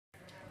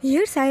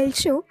Here's I'll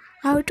show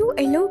how to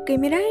allow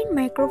camera and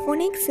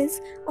microphone access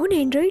on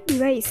Android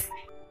device.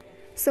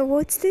 So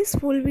watch this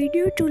full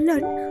video to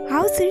learn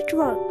how it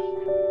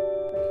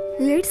works.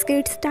 Let's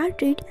get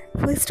started.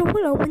 First of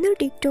all, open the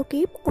TikTok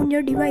app on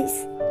your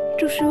device.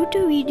 To shoot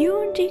a video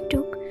on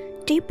TikTok,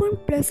 tap on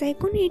plus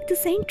icon at the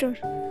center.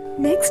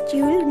 Next,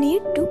 you will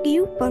need to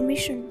give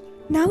permission.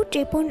 Now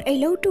tap on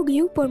allow to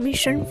give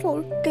permission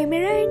for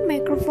camera and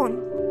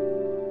microphone.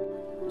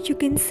 You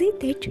can see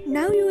that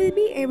now you will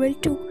be able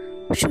to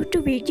shoot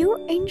a video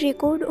and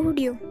record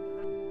audio.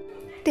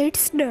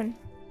 That's done.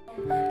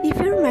 If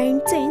your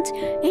mind changes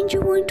and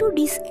you want to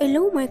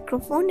disallow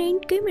microphone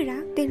and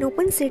camera, then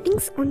open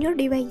settings on your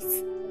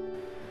device.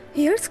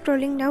 Here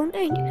scrolling down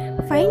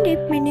and find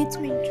app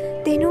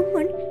management, then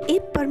open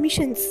app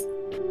permissions.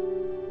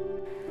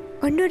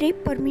 Under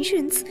app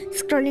permissions,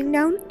 scrolling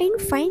down and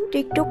find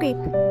TikTok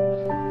app.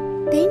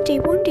 Then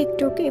tap on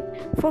TikTok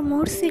app for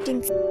more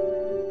settings.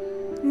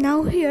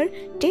 Now here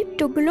tap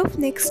toggle off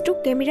next to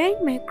camera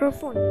and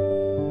microphone.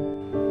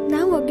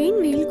 Now again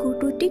we will go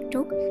to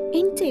TikTok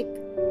and check.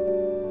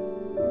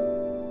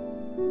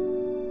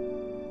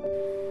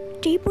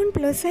 Tap on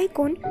plus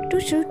icon to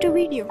shoot a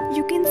video.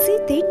 You can see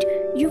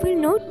that you will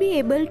not be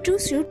able to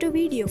shoot a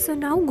video. So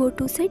now go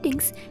to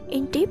settings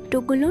and tap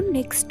toggle on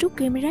next to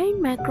camera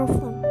and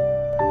microphone.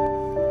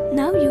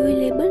 Now you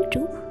will able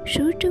to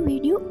shoot a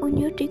video on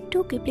your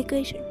TikTok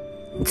application.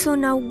 So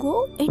now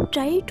go and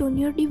try it on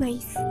your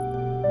device.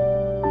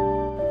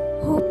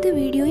 Hope the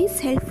video is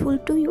helpful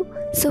to you,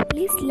 so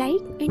please like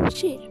and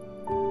share.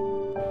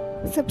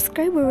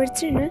 Subscribe our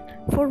channel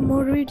for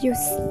more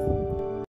videos.